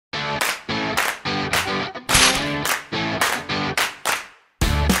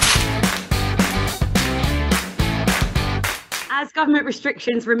as government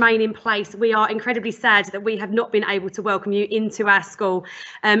restrictions remain in place, we are incredibly sad that we have not been able to welcome you into our school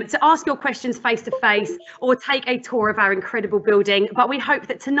to ask your questions face to face or take a tour of our incredible building. But we hope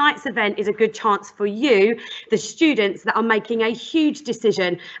that tonight's event is a good chance for you, the students that are making a huge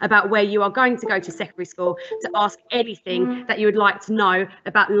decision about where you are going to go to secondary school, to ask anything that you would like to know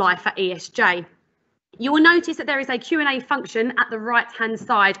about life at ESJ. You will notice that there is a Q&A function at the right-hand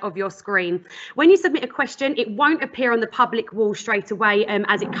side of your screen. When you submit a question, it won't appear on the public wall straight away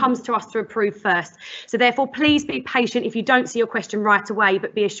as it comes to us to approve first. So therefore, please be patient if you don't see your question right away,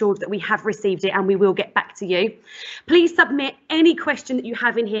 but be assured that we have received it and we will get back to you. Please submit any question that you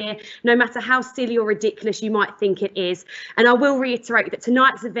have in here, no matter how silly or ridiculous you might think it is. And I will reiterate that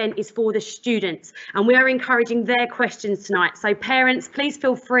tonight's event is for the students and we are encouraging their questions tonight. So parents, please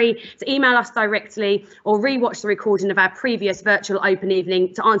feel free to email us directly or re-watch the recording of our previous virtual open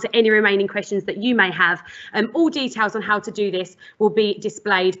evening to answer any remaining questions that you may have. All details on how to do this will be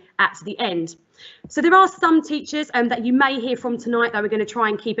displayed at the end. So there are some teachers that you may hear from tonight, though we're going to try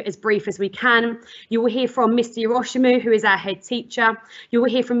and keep it as brief as we can. You will hear from Mr. Yoroshimu, who is our head teacher. You will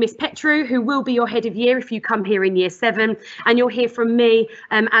hear from Miss Petru, who will be your head of year if you come here in year 7. And you'll hear from me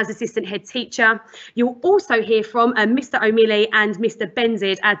as assistant head teacher. You'll also hear from Mr. O'Malley and Mr.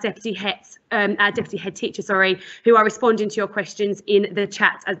 Benzid, our deputy head teacher, who are responding to your questions in the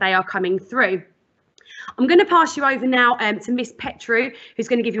chat as they are coming through. I'm going to pass you over now to Miss Petru, who's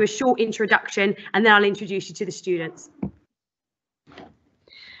going to give you a short introduction, and then I'll introduce you to the students.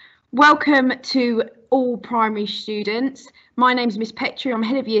 Welcome to all primary students. My name is Miss Petru. I'm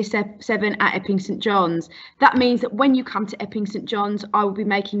head of year 7 at Epping St John's. That means that when you come to Epping St John's, I will be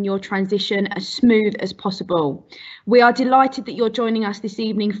making your transition as smooth as possible. We are delighted that you're joining us this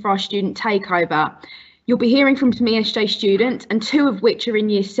evening for our student takeover. You'll be hearing from some ESJ students, and 2 of which are in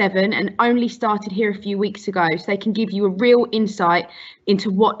year 7 and only started here a few weeks ago, so they can give you a real insight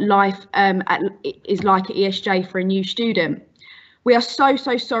into what life is like at ESJ for a new student. We are so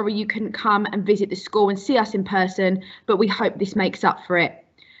sorry you couldn't come and visit the school and see us in person, but we hope this makes up for it.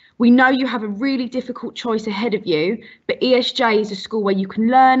 We know you have a really difficult choice ahead of you, but ESJ is a school where you can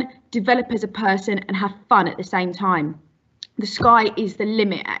learn, develop as a person and have fun at the same time. The sky is the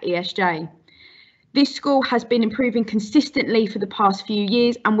limit at ESJ. This school has been improving consistently for the past few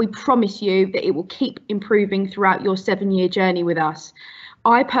years, and we promise you that it will keep improving throughout your 7-year journey with us.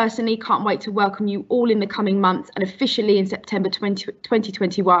 I personally can't wait to welcome you all in the coming months and officially in September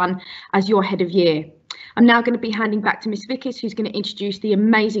 2021 as your head of year. I'm now going to be handing back to Miss Vickers, who's going to introduce the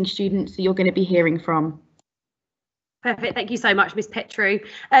amazing students that you're going to be hearing from. Perfect. Thank you so much, Miss Petru.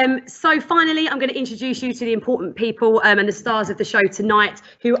 So finally, I'm going to introduce you to the important people and the stars of the show tonight,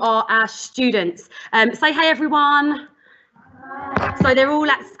 who are our students. Say hey, everyone. So they're all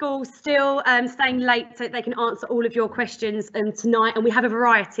at school still, staying late so they can answer all of your questions tonight. And we have a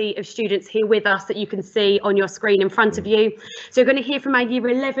variety of students here with us that you can see on your screen in front of you. So you're going to hear from our year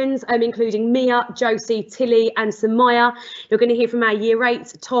 11s, including Mia, Josie, Tilly and Samaya. You're going to hear from our year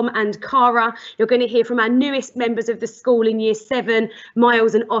 8s, Tom and Cara. You're going to hear from our newest members of the school in year 7,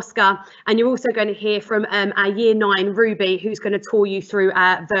 Miles and Oscar. And you're also going to hear from our year 9, Ruby, who's going to tour you through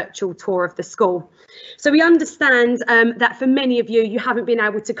our virtual tour of the school. So we understand that for many of you, you haven't been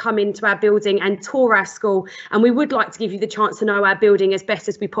able to come into our building and tour our school, and we would like to give you the chance to know our building as best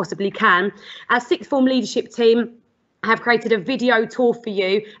as we possibly can. Our sixth form leadership team have created a video tour for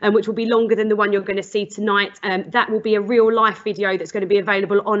you, which will be longer than the one you're going to see tonight. That will be a real life video that's going to be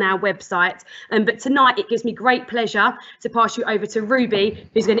available on our website. But tonight it gives me great pleasure to pass you over to Ruby,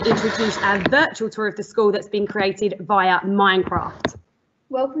 who's going to introduce our virtual tour of the school that's been created via Minecraft.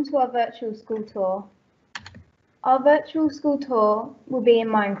 Welcome to our virtual school tour. Our virtual school tour will be in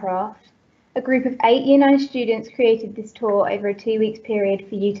Minecraft. A group of 8 Year 9 students created this tour over a 2 weeks period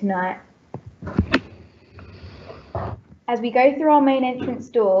for you tonight. As we go through our main entrance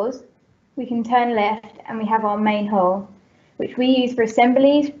doors, we can turn left and we have our main hall, which we use for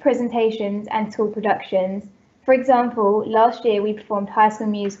assemblies, presentations and school productions. For example, last year we performed High School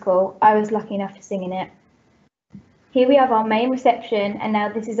Musical. I was lucky enough to sing in it. Here we have our main reception, and now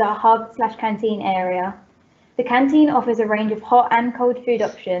this is our hub/canteen area. The canteen offers a range of hot and cold food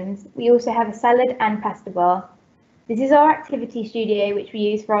options. We also have a salad and pasta bar. This is our activity studio, which we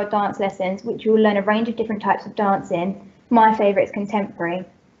use for our dance lessons, which you will learn a range of different types of dancing. My favourite is contemporary.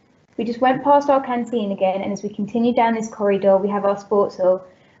 We just went past our canteen again, and as we continue down this corridor, we have our sports hall,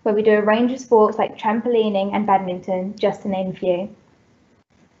 where we do a range of sports like trampolining and badminton, just to name a few.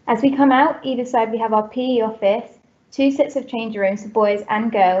 As we come out, either side we have our PE office, 2 sets of change rooms for boys and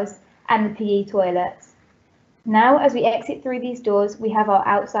girls, and the PE toilets. Now, as we exit through these doors, we have our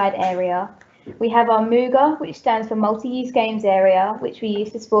outside area. We have our Mooga, which stands for multi-use games area, which we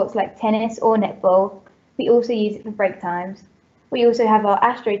use for sports like tennis or netball. We also use it for break times. We also have our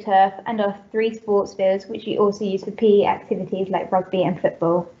AstroTurf and our 3 sports fields, which we also use for PE activities like rugby and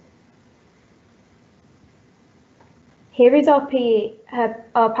football. Here is our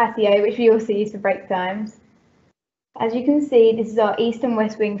patio, which we also use for break times. As you can see, this is our east and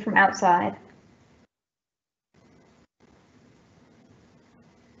west wing from outside.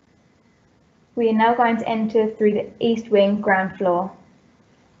 We are now going to enter through the east wing ground floor.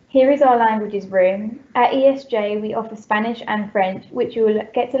 Here is our languages room. At ESJ, we offer Spanish and French, which you will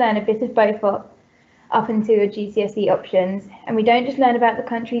get to learn a bit of both up until your GCSE options. And we don't just learn about the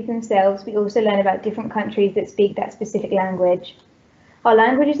countries themselves, we also learn about different countries that speak that specific language. Our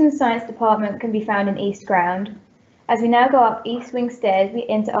languages and science department can be found in East Ground. As we now go up East Wing stairs, we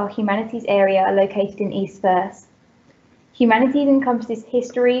enter our humanities area located in East First. Humanities encompasses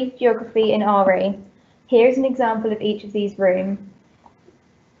history, geography and RE. Here is an example of each of these rooms.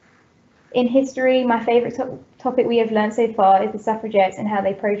 In history, my favourite topic we have learned so far is the suffragettes and how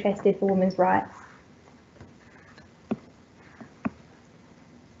they protested for women's rights.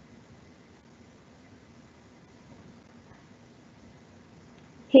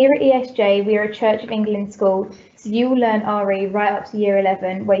 Here at ESJ, we are a Church of England school, so you will learn RE right up to year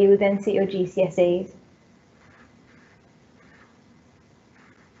 11, where you will then sit your GCSEs.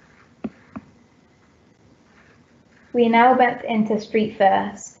 We are now about to enter Street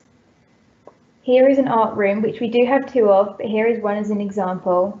First. Here is an art room, which we do have 2 of, but here is one as an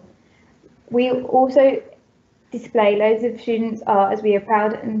example. We also display loads of students' art as we are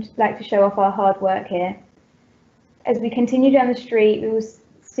proud and like to show off our hard work here. As we continue down the street, we will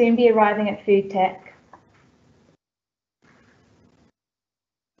soon be arriving at Food Tech.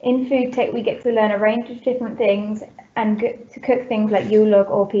 In Food Tech, we get to learn a range of different things and to cook things like Yule log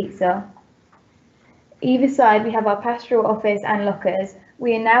or pizza. Either side, we have our pastoral office and lockers.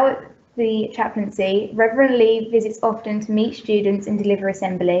 We are now at the chaplaincy. Reverend Lee visits often to meet students and deliver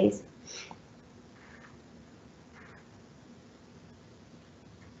assemblies.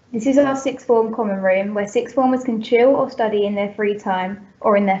 This is our sixth form common room, where sixth formers can chill or study in their free time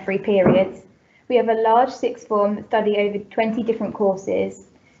or in their free periods. We have a large sixth form that study over 20 different courses.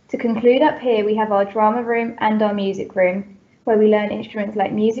 To conclude up here, we have our drama room and our music room, where we learn instruments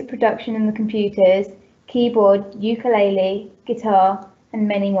like music production and the computers, keyboard, ukulele, guitar, and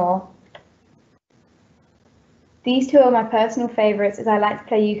many more. These 2 are my personal favourites, as I like to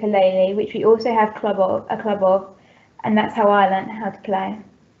play ukulele, which we also have a club of, and that's how I learned how to play.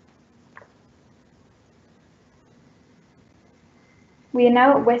 We are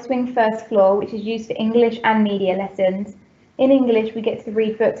now at West Wing first floor, which is used for English and media lessons. In English, we get to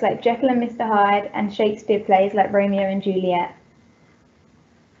read books like Jekyll and Mr. Hyde and Shakespeare plays like Romeo and Juliet.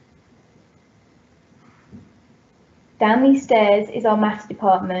 Down these stairs is our maths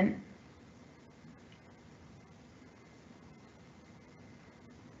department.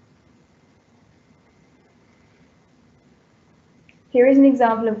 Here is an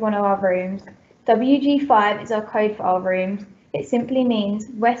example of one of our rooms. WG5 is our code for our rooms. It simply means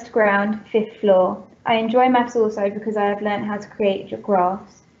West Ground, 5th floor. I enjoy maths also because I have learned how to create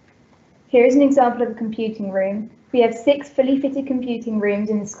graphs. Here is an example of a computing room. We have 6 fully fitted computing rooms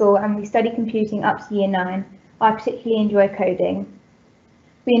in the school and we study computing up to year 9. I particularly enjoy coding.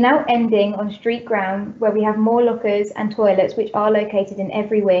 We are now ending on street ground, where we have more lockers and toilets which are located in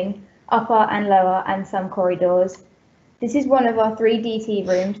every wing, upper and lower, and some corridors. This is one of our 3 DT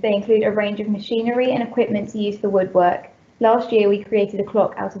rooms. They include a range of machinery and equipment to use for woodwork. Last year we created a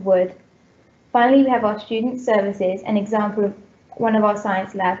clock out of wood. Finally, we have our student services, an example of one of our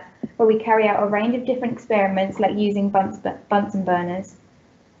science labs, where we carry out a range of different experiments like using Bunsen burners.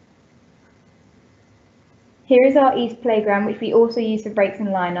 Here is our East playground, which we also use for breaks and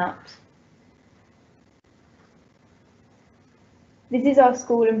lineups. This is our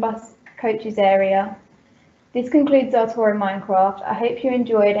school and bus coaches area. This concludes our tour in Minecraft. I hope you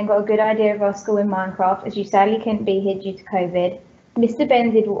enjoyed and got a good idea of our school in Minecraft, as you sadly couldn't be here due to COVID. Mr.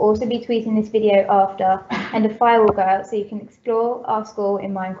 Benzid will also be tweeting this video after, and a file will go out so you can explore our school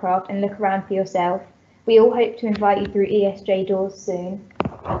in Minecraft and look around for yourself. We all hope to invite you through ESJ doors soon.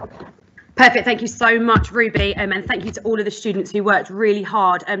 Perfect. Thank you so much, Ruby, and thank you to all of the students who worked really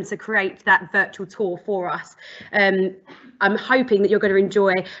hard to create that virtual tour for us. I'm hoping that you're going to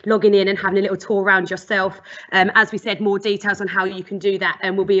enjoy logging in and having a little tour around yourself. As we said, more details on how you can do that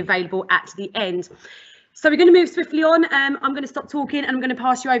will be available at the end. So we're going to move swiftly on. I'm going to stop talking and I'm going to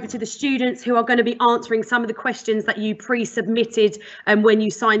pass you over to the students who are going to be answering some of the questions that you pre-submitted when you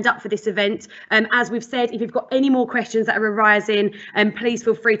signed up for this event. As we've said, if you've got any more questions that are arising, please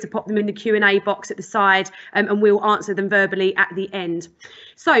feel free to pop them in the Q&A box at the side and we'll answer them verbally at the end.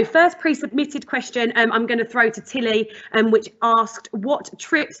 So first pre-submitted question I'm going to throw to Tilly, which asked, what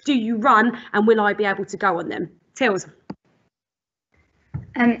trips do you run and will I be able to go on them? Tills.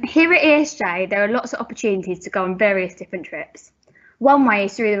 Here at ESJ, there are lots of opportunities to go on various different trips. One way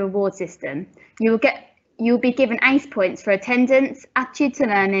is through the reward system. You'll be given ACE points for attendance, attitude to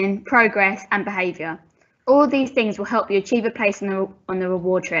learning, progress and behaviour. All these things will help you achieve a place on the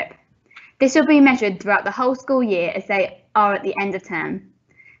reward trip. This will be measured throughout the whole school year as they are at the end of term.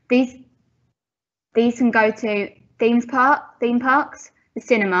 These can go to theme parks, the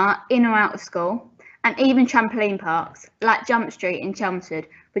cinema, in or out of school, and even trampoline parks like Jump Street in Chelmsford,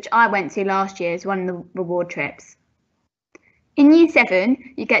 which I went to last year as one of the reward trips. In Year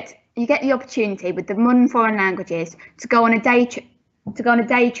 7, you get the opportunity with the modern foreign languages to go on a day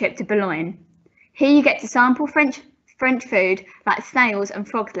trip to Boulogne. Here you get to sample French food like snails and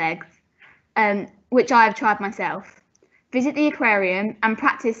frog's legs, which I have tried myself. Visit the aquarium and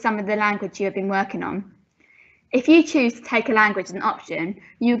practice some of the language you have been working on. If you choose to take a language as an option,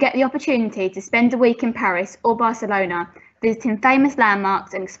 you get the opportunity to spend a week in Paris or Barcelona, visiting famous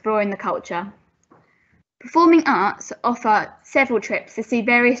landmarks and exploring the culture. Performing arts offer several trips to see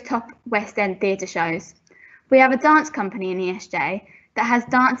various top West End theatre shows. We have a dance company in ESJ that has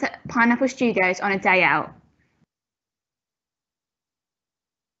dance at Pineapple Studios on a day out.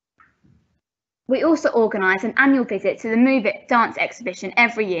 We also organise an annual visit to the Move It dance exhibition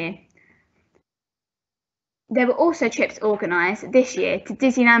every year. There were also trips organised this year to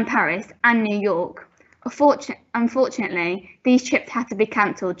Disneyland Paris and New York. Unfortunately, these trips had to be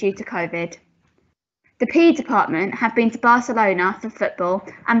cancelled due to COVID. The PE department have been to Barcelona for football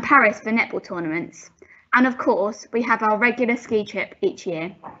and Paris for netball tournaments. And of course, we have our regular ski trip each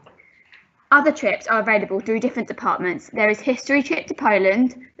year. Other trips are available through different departments. There is history trip to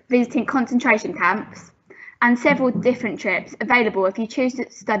Poland, visiting concentration camps, and several different trips available if you choose to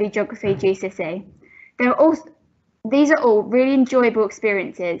study geography GCSE. These are all really enjoyable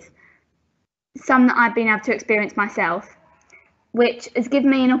experiences, some that I've been able to experience myself, which has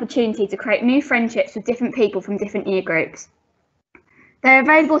given me an opportunity to create new friendships with different people from different year groups. They're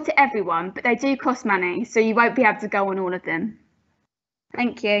available to everyone, but they do cost money, so you won't be able to go on all of them.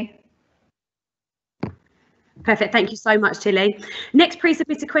 Thank you. Perfect. Thank you so much, Tilly. Next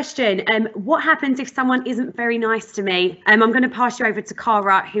pre-submitted question. What happens if someone isn't very nice to me? I'm going to pass you over to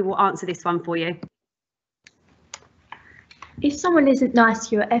Cara, who will answer this one for you. If someone isn't nice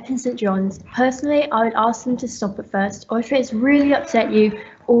to you at Epping St John's, personally, I would ask them to stop at first, or if it's really upset you,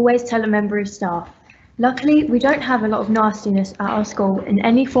 always tell a member of staff. Luckily, we don't have a lot of nastiness at our school, and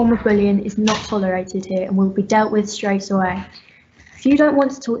any form of bullying is not tolerated here and will be dealt with straight away. If you don't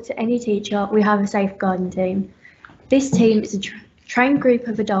want to talk to any teacher, we have a safeguarding team. This team is a trained group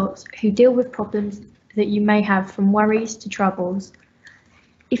of adults who deal with problems that you may have, from worries to troubles.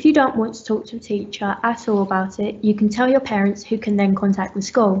 If you don't want to talk to a teacher at all about it, you can tell your parents, who can then contact the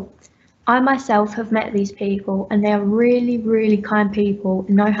school. I myself have met these people and they are really, really kind people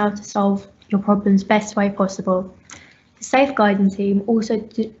and know how to solve your problems best way possible. The safeguarding team also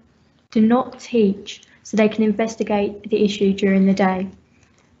do not teach, so they can investigate the issue during the day.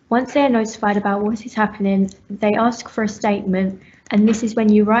 Once they are notified about what is happening, they ask for a statement, and this is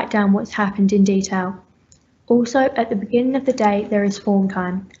when you write down what's happened in detail. Also, at the beginning of the day, there is form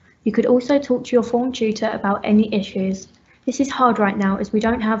time. You could also talk to your form tutor about any issues. This is hard right now as we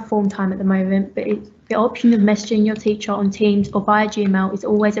don't have form time at the moment, but the option of messaging your teacher on Teams or via Gmail is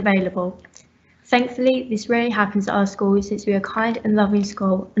always available. Thankfully, this rarely happens at our school since we are a kind and loving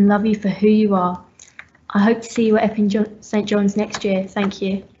school and love you for who you are. I hope to see you at Epping St John's next year. Thank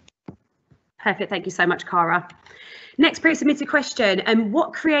you. Perfect. Thank you so much, Cara. Next pre-submitted question.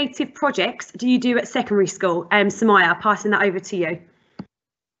 What creative projects do you do at secondary school? Samaya, passing that over to you.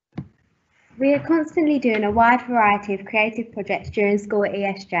 We are constantly doing a wide variety of creative projects during school at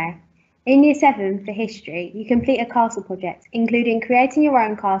ESJ. In Year 7 for history, you complete a castle project, including creating your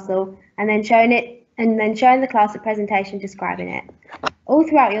own castle and then showing the class a presentation describing it. All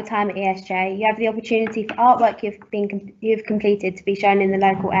throughout your time at ESJ, you have the opportunity for artwork you've completed to be shown in the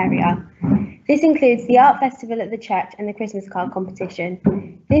local area. This includes the art festival at the church and the Christmas card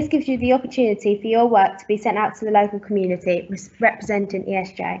competition. This gives you the opportunity for your work to be sent out to the local community representing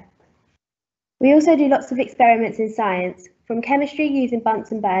ESJ. We also do lots of experiments in science, from chemistry using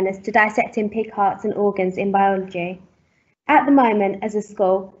Bunsen burners to dissecting pig hearts and organs in biology. At the moment, as a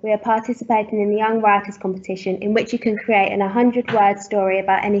school, we are participating in the Young Writers competition, in which you can create an 100-word story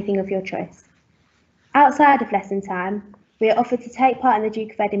about anything of your choice. Outside of lesson time, we are offered to take part in the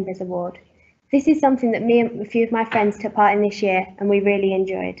Duke of Edinburgh's Award. This is something that me and a few of my friends took part in this year, and we really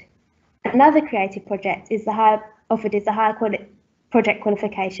enjoyed. Another creative project is the higher project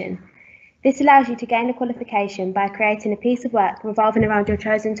qualification. This allows you to gain a qualification by creating a piece of work revolving around your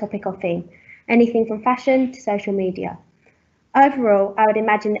chosen topic or theme, anything from fashion to social media. Overall, I would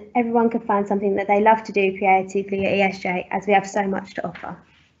imagine that everyone could find something that they love to do creatively at ESJ, as we have so much to offer.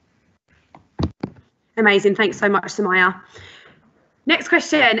 Amazing, thanks so much, Samaya. Next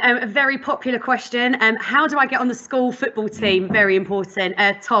question, a very popular question. How do I get on the school football team? Very important.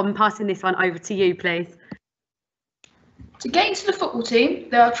 Tom, passing this one over to you, please. To get into the football team,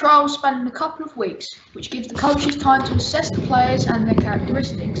 there are trials spanning a couple of weeks, which gives the coaches time to assess the players and their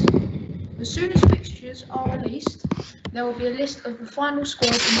characteristics. As soon as fixtures are released, there will be a list of the final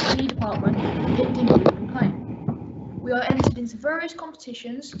squad in the department depicting who will be playing. We are entered into various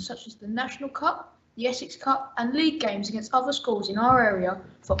competitions such as the National Cup, the Essex Cup and league games against other schools in our area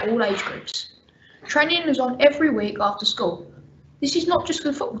for all age groups. Training is on every week after school. This is not just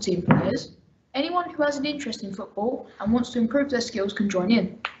for the football team players. Anyone who has an interest in football and wants to improve their skills can join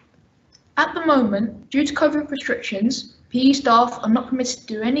in. At the moment, due to COVID restrictions, PE staff are not permitted to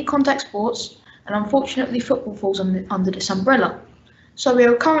do any contact sports, and unfortunately football falls under this umbrella. So we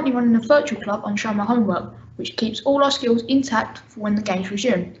are currently running a virtual club on Show My Homework, which keeps all our skills intact for when the games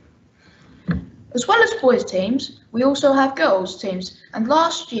resume. As well as boys teams, we also have girls teams, and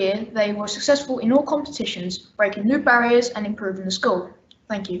last year they were successful in all competitions, breaking new barriers and improving the school.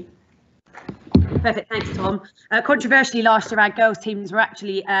 Thank you. Perfect, thanks Tom. Controversially, last year our girls teams were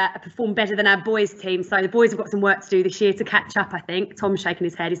actually performed better than our boys team, so the boys have got some work to do this year to catch up, I think. Tom's shaking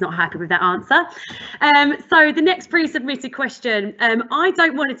his head, he's not happy with that answer. So the next pre-submitted question, I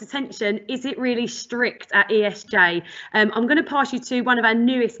don't want a detention, is it really strict at ESJ? I'm going to pass you to one of our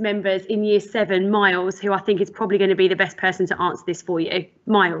newest members in year 7, Miles, who I think is probably going to be the best person to answer this for you.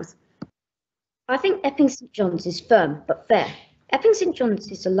 Miles. I think Epping St John's is firm but fair. Epping St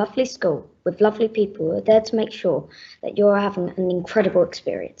John's is a lovely school with lovely people who are there to make sure that you're having an incredible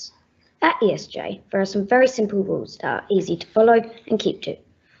experience. At ESJ, there are some very simple rules that are easy to follow and keep to.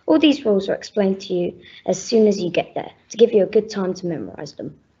 All these rules are explained to you as soon as you get there to give you a good time to memorise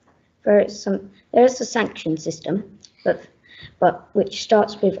them. There is a sanction system, but which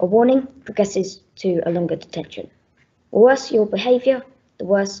starts with a warning, progresses to a longer detention. The worse your behaviour, the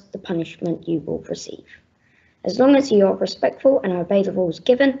worse the punishment you will receive. As long as you are respectful and obey the rules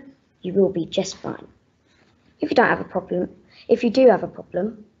given, you will be just fine. If you do have a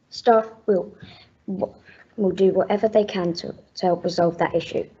problem, staff will do whatever they can to help resolve that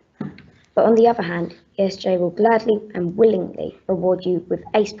issue. But on the other hand, ESJ will gladly and willingly reward you with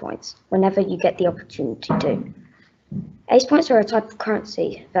ACE points whenever you get the opportunity to. ACE points are a type of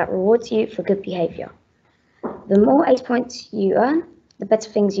currency that rewards you for good behaviour. The more ACE points you earn, the better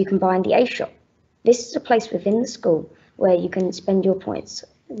things you can buy in the ACE shop. This is a place within the school where you can spend your points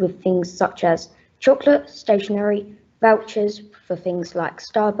with things such as chocolate, stationery, vouchers for things like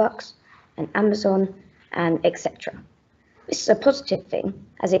Starbucks and Amazon and etc. This is a positive thing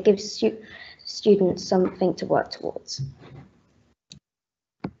as it gives students something to work towards.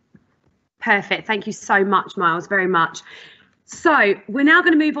 Perfect, thank you so much, Miles, very much. So we're now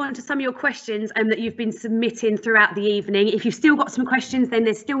going to move on to some of your questions that you've been submitting throughout the evening. If you've still got some questions, then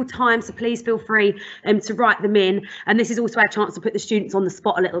there's still time, so please feel free to write them in. And this is also our chance to put the students on the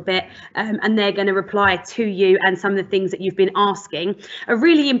spot a little bit, and they're going to reply to you and some of the things that you've been asking. A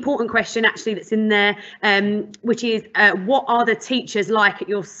really important question actually that's in there, which is what are the teachers like at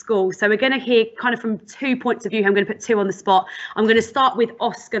your school? So we're going to hear kind of from 2 points of view. I'm going to put 2 on the spot. I'm going to start with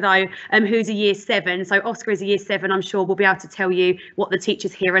Oscar though, who's a year 7. So Oscar is a year 7. I'm sure we'll be able to tell you what the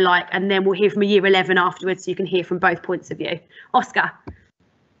teachers here are like, and then we'll hear from a year 11 afterwards, so you can hear from both points of view. Oscar.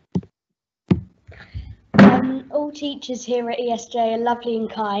 All teachers here at ESJ are lovely and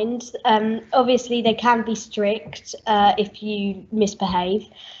kind. Obviously they can be strict if you misbehave,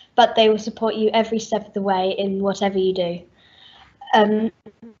 but they will support you every step of the way in whatever you do.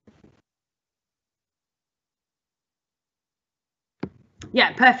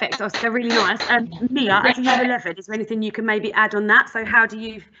 Yeah, perfect, Oscar, really nice. Mia, as a year 11, is there anything you can maybe add on that? So how do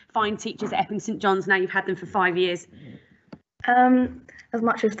you find teachers at Epping St John's now you've had them for 5 years? As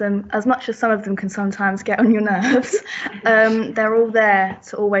much as some of them can sometimes get on your nerves, they're all there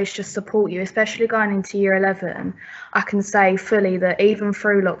to always just support you, especially going into year 11. I can say fully that even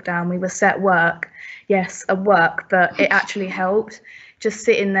through lockdown, we were set work, yes, at work, but it actually helped. Just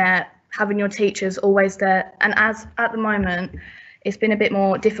sitting there having your teachers always there. And as at the moment, it's been a bit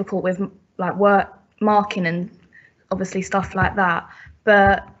more difficult with like work marking and obviously stuff like that.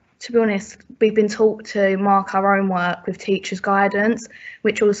 But to be honest, we've been taught to mark our own work with teachers' guidance,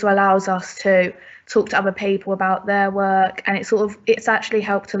 which also allows us to talk to other people about their work, and it's actually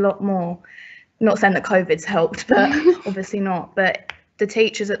helped a lot more. Not saying that COVID's helped, but obviously not. But the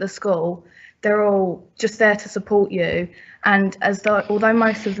teachers at the school, they're all just there to support you, and although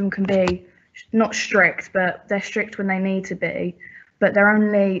most of them can be not strict, but they're strict when they need to be, but they're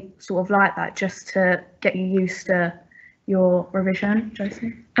only sort of like that just to get you used to your revision.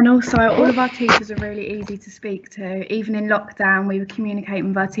 Josie? And also, all of our teachers are really easy to speak to. Even in lockdown, we were communicating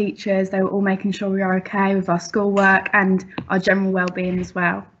with our teachers. They were all making sure we were okay with our schoolwork and our general well-being as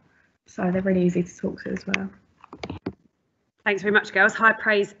well. So they're really easy to talk to as well. Thanks very much, girls. High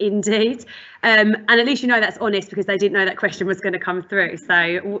praise indeed. And at least you know that's honest, because they didn't know that question was going to come through.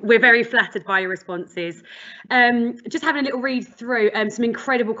 So we're very flattered by your responses. Just having a little read through some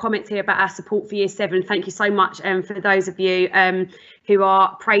incredible comments here about our support for Year 7. Thank you so much for those of you who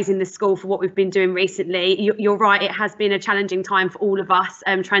are praising the school for what we've been doing recently. You're right, it has been a challenging time for all of us,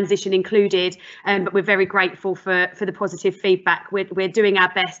 transition included, but we're very grateful for the positive feedback. We're doing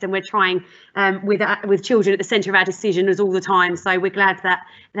our best, and we're trying with children at the centre of our decisions all the time. So we're glad that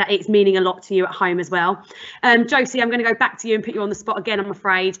it's meaning a lot to you at home as well. Josie, I'm going to go back to you and put you on the spot again, I'm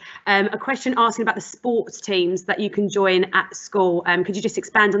afraid. A question asking about the sports teams that you can join at school. Could you just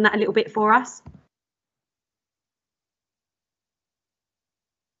expand on that a little bit for us?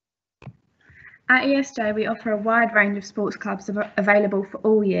 At ESJ, we offer a wide range of sports clubs available for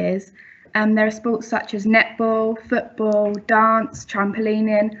all years. There are sports such as netball, football, dance,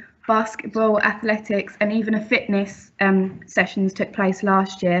 trampolining, basketball, athletics, and even a fitness sessions took place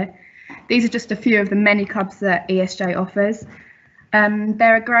last year. These are just a few of the many clubs that ESJ offers.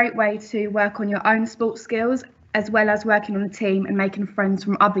 They're a great way to work on your own sports skills, as well as working on a team and making friends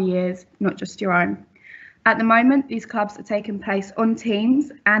from other years, not just your own. At the moment, these clubs are taking place on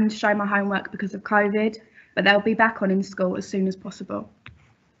Teams and Show My Homework because of COVID, but they'll be back on in school as soon as possible.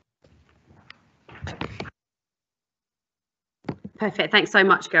 Perfect. Thanks so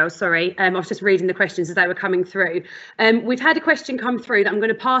much, girls. Sorry, I was just reading the questions as they were coming through. We've had a question come through that I'm going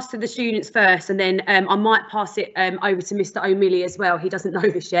to pass to the students first, and then I might pass it over to Mr. O'Malley as well. He doesn't know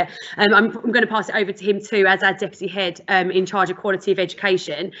this yet. I'm going to pass it over to him too, as our deputy head in charge of quality of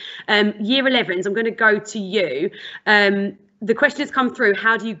education. Year 11s, I'm going to go to you. The question has come through,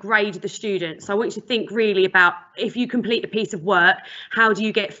 how do you grade the students? So I want you to think really about, if you complete a piece of work, how do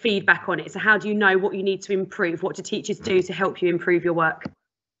you get feedback on it? So how do you know what you need to improve? What do teachers do to help you improve your work?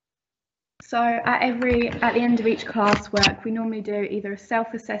 So at the end of each classwork, we normally do either a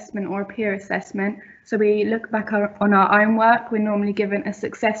self-assessment or a peer assessment. So we look back on our own work. We're normally given a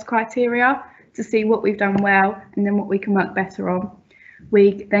success criteria to see what we've done well and then what we can work better on.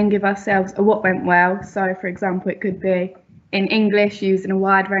 We then give ourselves a what went well. So for example, it could be in English, using a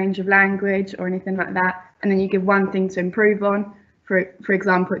wide range of language or anything like that, and then you give one thing to improve on. For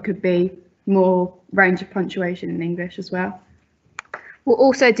example, it could be more range of punctuation in English as well. We'll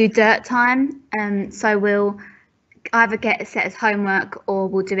also do dirt time, so we'll either get it set as homework or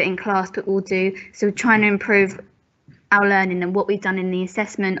we'll do it in class, but so we're trying to improve our learning and what we've done in the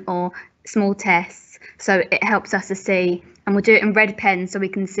assessment or small tests, so it helps us to see. And we'll do it in red pen so we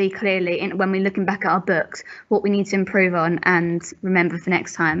can see clearly when we're looking back at our books what we need to improve on and remember for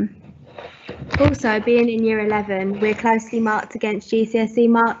next time. Also, being in Year 11, we're closely marked against GCSE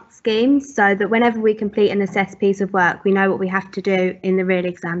mark schemes, so that whenever we complete an assessed piece of work, we know what we have to do in the real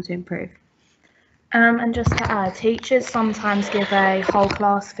exam to improve. And just to add, teachers sometimes give a whole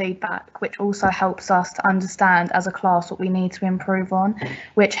class feedback, which also helps us to understand as a class what we need to improve on,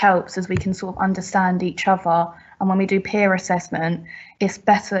 which helps as we can sort of understand each other. And when we do peer assessment, it's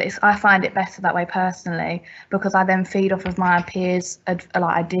better. I find it better that way personally, because I then feed off of my peers'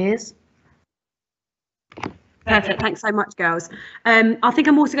 ideas. Perfect. Thanks so much, girls. I think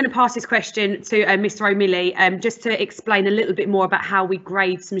I'm also going to pass this question to Mr. O'Malley, just to explain a little bit more about how we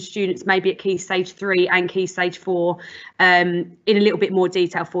grade some students, maybe at Key Stage 3 and Key Stage 4, in a little bit more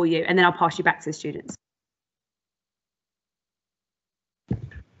detail for you, and then I'll pass you back to the students.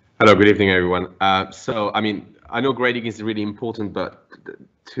 Hello, good evening, everyone. So, I mean, I know grading is really important, but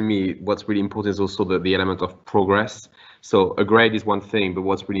to me, what's really important is also the element of progress. So a grade is one thing, but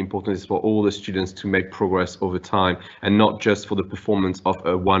what's really important is for all the students to make progress over time and not just for the performance of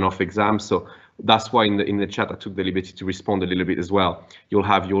a one-off exam. So that's why in the chat I took the liberty to respond a little bit as well. You'll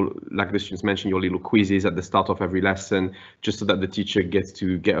have your, like the students mentioned, your little quizzes at the start of every lesson, just so that the teacher gets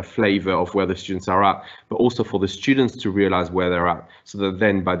to get a flavor of where the students are at, but also for the students to realize where they're at, so that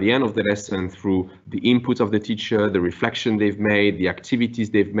then by the end of the lesson, through the input of the teacher, the reflection they've made, the activities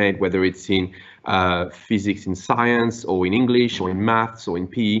they've made, whether it's in physics, in science, or in English, or in maths, or in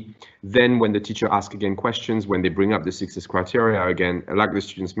PE, then when the teacher asks again questions, when they bring up the success criteria again, like the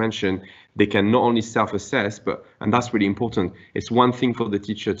students mentioned, they can not only self-assess, but, and that's really important, it's one thing for the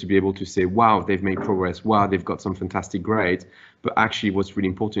teacher to be able to say, wow, they've made progress, wow, they've got some fantastic grades, but actually what's really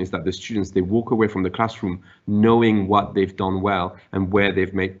important is that the students, they walk away from the classroom knowing what they've done well and where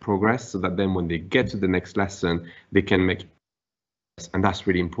they've made progress, so that then when they get to the next lesson, they can make, and that's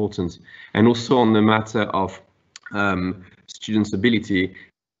really important. And also on the matter of students' ability,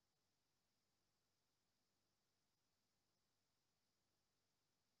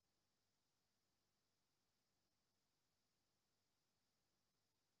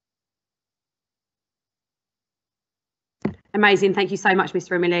 Amazing, thank you so much,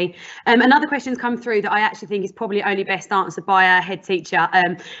 Mr. Emily. Another question's come through that I actually think is probably only best answered by our head teacher.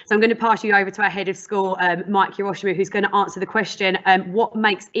 So I'm going to pass you over to our head of school, Mike Hiroshima, who's going to answer the question, what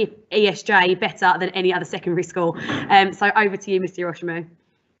makes ESJ better than any other secondary school? So over to you, Mr. Hiroshima.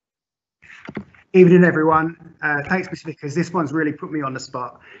 Evening, everyone. Thanks, Mr. Vickers. This one's really put me on the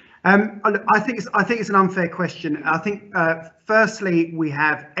spot. I think it's an unfair question. I think firstly, we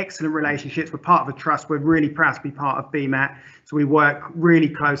have excellent relationships. We're part of a trust. We're really proud to be part of BMAT. So we work really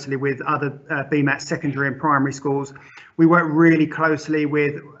closely with other BMAT secondary and primary schools. We work really closely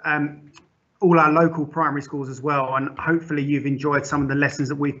with all our local primary schools as well, and hopefully you've enjoyed some of the lessons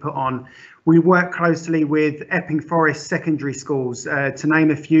that we've put on. We work closely with Epping Forest secondary schools, to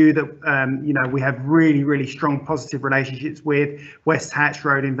name a few that you know, we have really strong positive relationships with. West Hatch,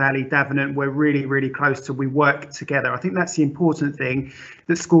 Roding Valley, Davenant, we're really close to, we work together. I think that's the important thing,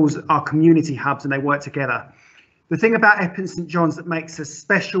 that schools are community hubs and they work together. The thing about Epping St John's that makes us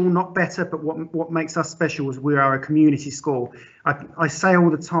special, not better, but what makes us special is we are a community school. I say all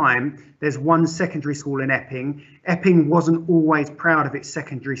the time, there's one secondary school in Epping. Epping wasn't always proud of its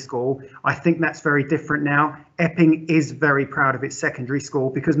secondary school. I think that's very different now. Epping is very proud of its secondary school,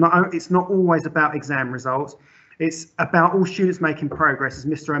 because it's not always about exam results. It's about all students making progress, as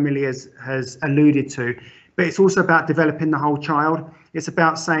Mr. Emily has alluded to. But it's also about developing the whole child. It's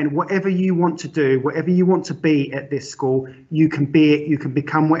about saying whatever you want to do, whatever you want to be at this school, you can be it, you can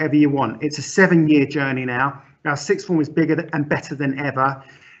become whatever you want. It's a 7-year journey now. Our sixth form is bigger and better than ever.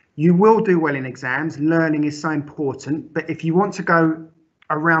 You will do well in exams. Learning is so important. But if you want to go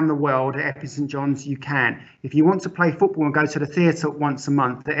around the world at Epping St John's, you can. If you want to play football and go to the theatre once a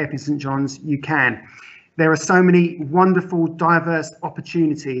month at Epping St John's, you can. There are so many wonderful, diverse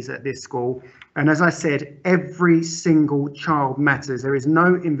opportunities at this school. And as I said, every single child matters. There is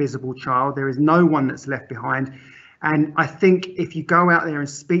no invisible child. There is no one that's left behind. And I think if you go out there and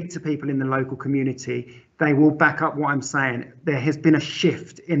speak to people in the local community, they will back up what I'm saying. There has been a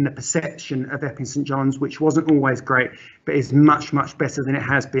shift in the perception of Epping St John's, which wasn't always great, but is much better than it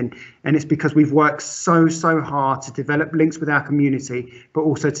has been. And it's because we've worked so hard to develop links with our community, but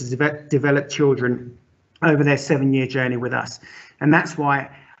also to develop children over their 7-year journey with us. And that's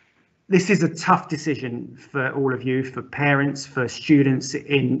why this is a tough decision for all of you, for parents, for students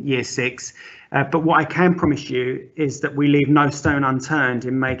in year 6. But what I can promise you is that we leave no stone unturned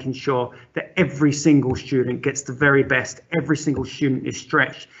in making sure that every single student gets the very best, every single student is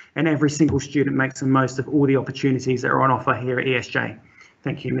stretched, and every single student makes the most of all the opportunities that are on offer here at ESJ.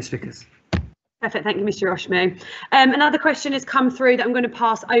 Thank you, Ms. Vickers. Perfect, thank you, Mr. Hiroshima. Another question has come through that I'm going to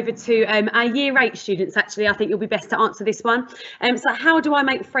pass over to our year 8 students. Actually, I think you'll be best to answer this one. So how do I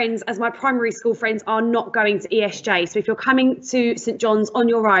make friends as my primary school friends are not going to ESJ? So if you're coming to St John's on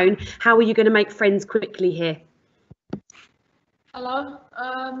your own, how are you going to make friends quickly here? Hello.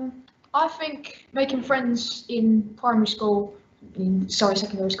 I think making friends in primary school,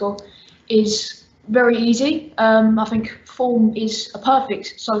 secondary school, is very easy. I think form is a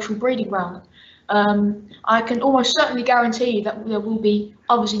perfect social breeding ground. I can almost certainly guarantee that there will be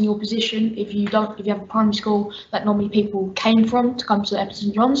others in your position if you have a primary school that normally people came from to come to Epping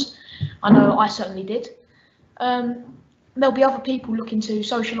St John's. I know I certainly did. There'll be other people looking to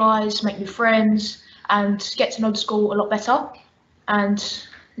socialise, make new friends, and get to know the school a lot better. And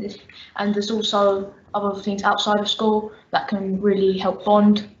there's also other things outside of school that can really help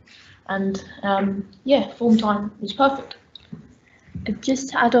bond. And yeah, form time is perfect. Just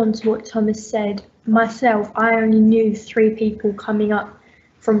to add on to what Thomas said, myself, I only knew 3 people coming up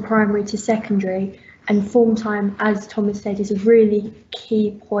from primary to secondary, And form time, as Thomas said, is a really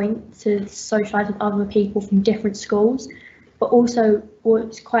key point to socialise with other people from different schools. But also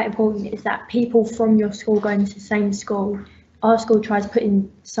what's quite important is that people from your school going to the same school, our school tries putting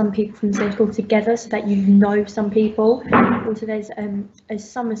some people from the same school together so that you know some people. Also there's a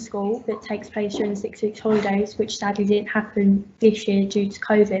summer school that takes place during 6 weeks holidays, which sadly didn't happen this year due to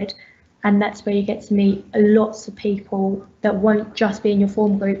COVID. And that's where you get to meet lots of people that won't just be in your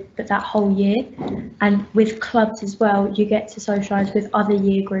form group, but that whole year. And with clubs as well, you get to socialise with other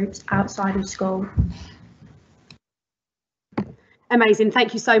year groups outside of school. Amazing,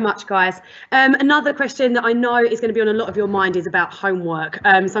 thank you so much, guys. Another question that I know is going to be on a lot of your mind is about homework.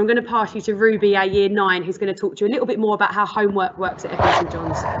 So I'm going to pass you to Ruby, our year 9, who's going to talk to you a little bit more about how homework works at Epping St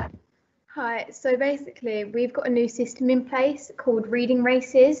John's. Hi, so basically we've got a new system in place called reading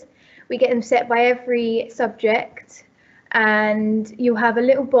races. We get them set by every subject, and you'll have a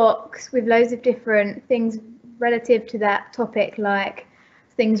little box with loads of different things relative to that topic, like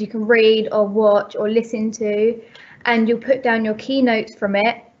things you can read or watch or listen to, and you'll put down your keynotes from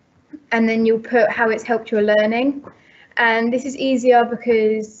it, and then you'll put how it's helped your learning. And this is easier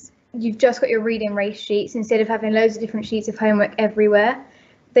because you've just got your reading race sheets instead of having loads of different sheets of homework everywhere.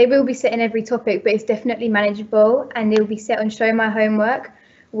 They will be set in every topic, but it's definitely manageable, and they'll be set on Show My Homework,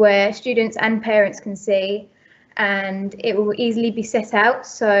 where students and parents can see, and it will easily be set out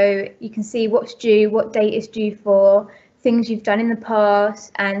so you can see what's due, what date is due for, things you've done in the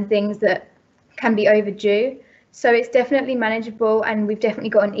past and things that can be overdue. So it's definitely manageable, and we've definitely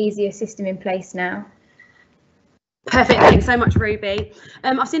got an easier system in place now. Perfect, thanks so much, Ruby.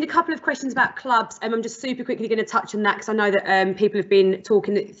 I've seen a couple of questions about clubs, and I'm just super quickly going to touch on that because I know that people have been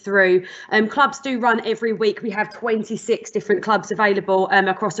talking it through. Clubs do run every week. We have 26 different clubs available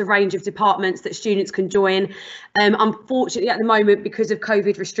across a range of departments that students can join. Unfortunately, at the moment, because of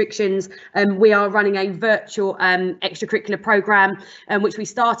COVID restrictions, we are running a virtual extracurricular programme, which we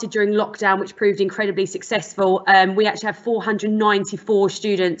started during lockdown, which proved incredibly successful. We actually have 494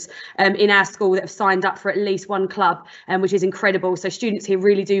 students in our school that have signed up for at least one club. Which is incredible. So students here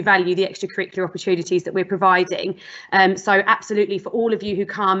really do value the extracurricular opportunities that we're providing. So absolutely, for all of you who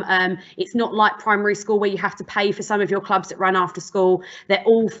come, it's not like primary school where you have to pay for some of your clubs that run after school. They're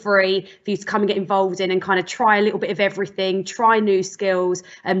all free for you to come and get involved in and kind of try a little bit of everything, try new skills,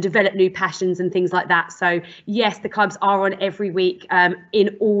 develop new passions and things like that. So yes, the clubs are on every week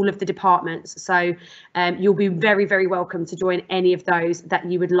in all of the departments. So you'll be very, very welcome to join any of those that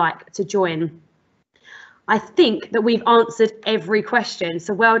you would like to join. I think that we've answered every question.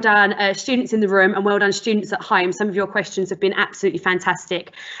 So well done, students in the room, and well done, students at home. Some of your questions have been absolutely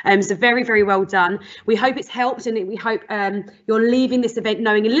fantastic. So very, very well done. We hope it's helped, and we hope you're leaving this event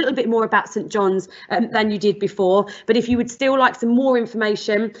knowing a little bit more about St John's than you did before. But if you would still like some more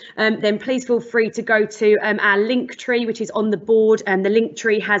information, then please feel free to go to our link tree, which is on the board. And the link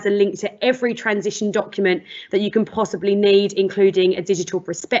tree has a link to every transition document that you can possibly need, including a digital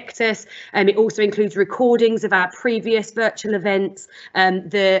prospectus. It also includes recordings of our previous virtual events.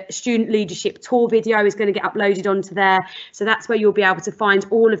 The student leadership tour video is going to get uploaded onto there, so that's where you'll be able to find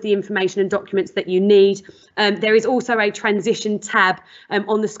all of the information and documents that you need. There is also a transition tab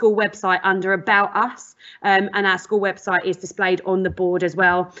on the school website under About Us, and our school website is displayed on the board as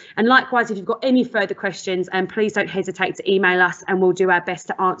well. And likewise, if you've got any further questions, please don't hesitate to email us, and we'll do our best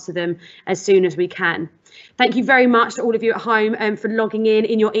to answer them as soon as we can. Thank you very much to all of you at home for logging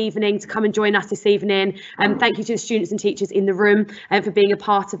in your evening to come and join us this evening. Thank you to the students and teachers in the room for being a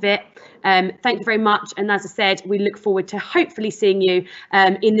part of it. Thank you very much. And as I said, we look forward to hopefully seeing you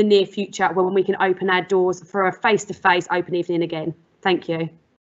in the near future when we can open our doors for a face-to-face open evening again. Thank you.